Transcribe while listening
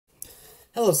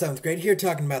Hello, 7th grade. Here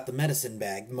talking about The Medicine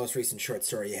Bag, the most recent short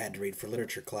story you had to read for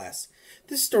literature class.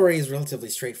 This story is relatively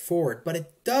straightforward, but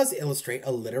it does illustrate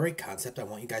a literary concept I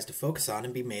want you guys to focus on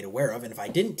and be made aware of. And if I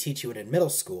didn't teach you it in middle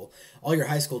school, all your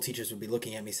high school teachers would be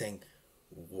looking at me saying,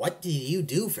 "What did you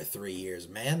do for 3 years,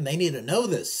 man? They need to know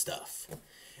this stuff."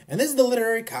 And this is the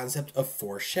literary concept of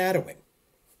foreshadowing.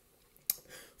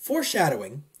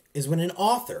 Foreshadowing is when an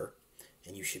author,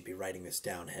 and you should be writing this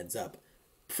down, heads up,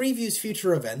 previews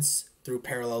future events through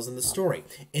parallels in the story.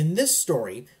 In this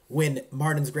story, when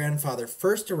Martin's grandfather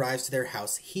first arrives to their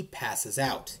house, he passes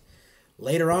out.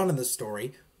 Later on in the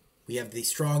story, we have the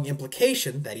strong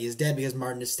implication that he is dead because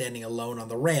Martin is standing alone on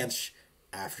the ranch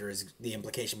after the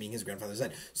implication being his grandfather's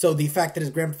dead. So the fact that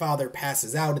his grandfather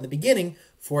passes out in the beginning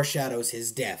foreshadows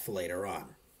his death later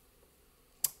on.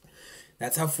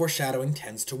 That's how foreshadowing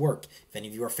tends to work. If any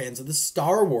of you are fans of the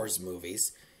Star Wars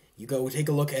movies, you go take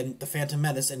a look at The Phantom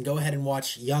Menace and go ahead and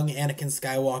watch young Anakin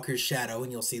Skywalker's shadow,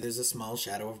 and you'll see there's a small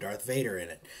shadow of Darth Vader in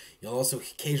it. You'll also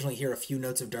occasionally hear a few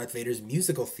notes of Darth Vader's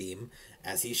musical theme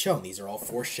as he's shown. These are all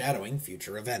foreshadowing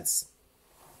future events.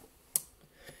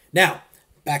 Now,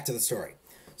 back to the story.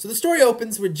 So the story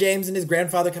opens with James and his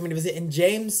grandfather coming to visit, and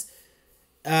James,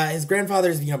 his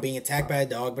grandfather is being attacked by a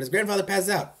dog, but his grandfather passes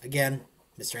out. Again,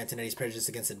 Mr. Antonetti's prejudice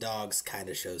against the dogs kind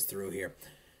of shows through here.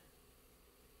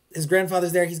 His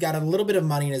grandfather's there. He's got a little bit of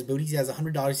money in his boot. He has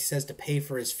 $100, he says, to pay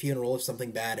for his funeral if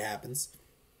something bad happens.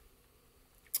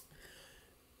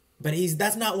 But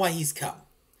that's not why he's come.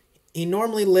 He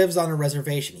normally lives on a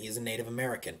reservation. He is a Native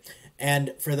American.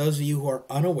 And for those of you who are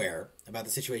unaware about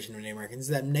the situation of Native Americans,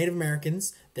 that Native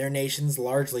Americans, their nations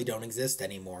largely don't exist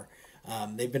anymore.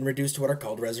 They've been reduced to what are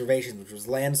called reservations, which was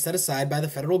land set aside by the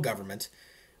federal government,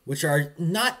 which are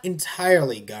not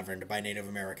entirely governed by Native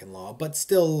American law, but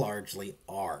still largely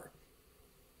are.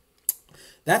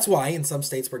 That's why in some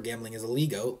states where gambling is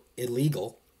illegal,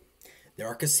 there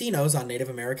are casinos on Native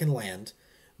American land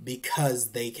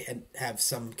because they can have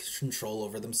some control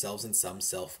over themselves and some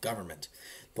self-government.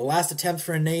 The last attempt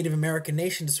for a Native American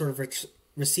nation to sort of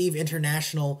receive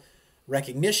international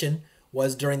recognition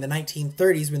was during the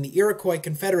 1930s when the Iroquois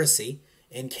Confederacy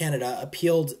in Canada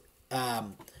appealed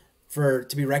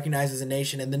to be recognized as a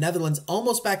nation, and the Netherlands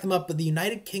almost backed them up, but the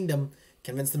United Kingdom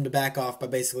convinced them to back off by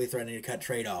basically threatening to cut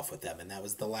trade off with them, and that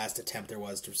was the last attempt there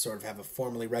was to sort of have a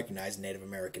formally recognized Native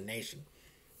American nation.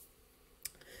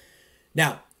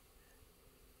 Now,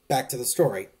 back to the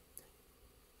story.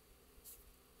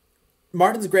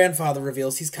 Martin's grandfather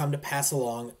reveals he's come to pass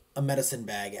along a medicine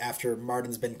bag after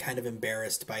Martin's been kind of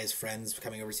embarrassed by his friends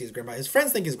coming over to see his grandpa. His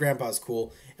friends think his grandpa's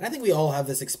cool, and I think we all have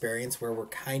this experience where we're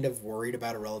kind of worried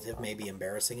about a relative maybe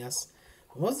embarrassing us.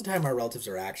 But most of the time, our relatives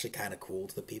are actually kind of cool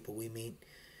to the people we meet.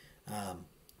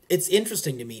 It's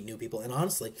interesting to meet new people, and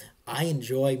honestly, I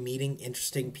enjoy meeting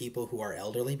interesting people who are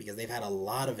elderly because they've had a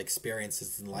lot of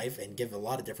experiences in life and give a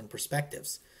lot of different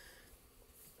perspectives.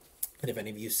 And if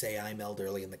any of you say I'm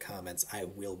elderly in the comments, I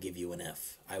will give you an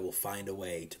F. I will find a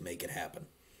way to make it happen.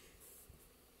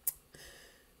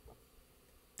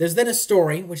 There's then a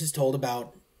story which is told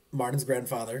about Martin's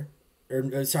grandfather.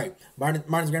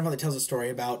 Martin's grandfather tells a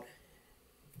story about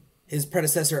his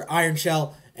predecessor, Iron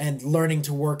Shell, and learning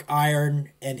to work iron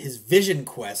and his vision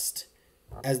quest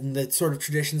as the sort of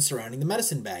traditions surrounding the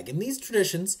medicine bag. And these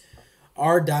traditions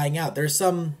are dying out. There's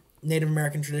some Native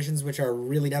American traditions which are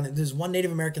really down there. There's one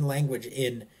Native American language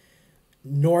in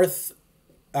northwest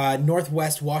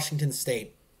Washington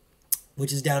state,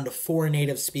 which is down to 4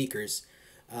 native speakers,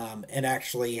 and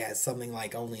actually has something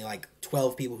like only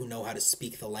 12 people who know how to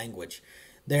speak the language.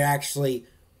 They're actually,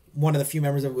 one of the few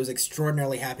members of it was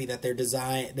extraordinarily happy that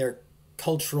their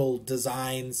cultural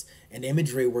designs and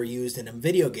imagery were used in a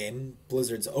video game,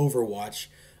 Blizzard's Overwatch,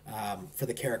 for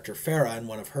the character Farah in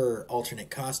one of her alternate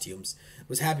costumes.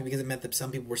 Was happy because it meant that some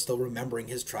people were still remembering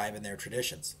his tribe and their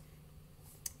traditions.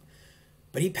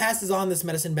 But he passes on this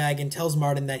medicine bag and tells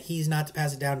Martin that he's not to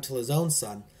pass it down until his own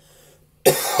son.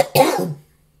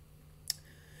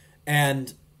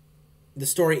 And the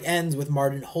story ends with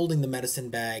Martin holding the medicine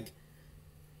bag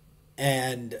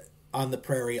and on the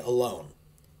prairie alone.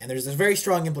 And there's a very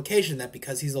strong implication that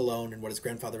because he's alone and what his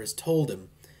grandfather has told him,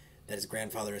 that his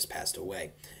grandfather has passed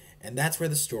away. And that's where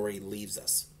the story leaves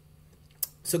us.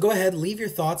 So go ahead, leave your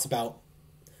thoughts about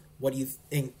what you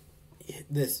think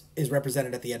this is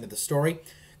represented at the end of the story.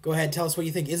 Go ahead, tell us what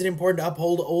you think. Is it important to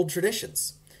uphold old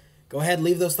traditions? Go ahead,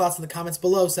 leave those thoughts in the comments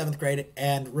below, 7th grade.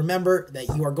 And remember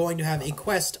that you are going to have a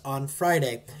quest on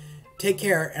Friday. Take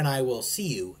care, and I will see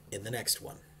you in the next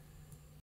one.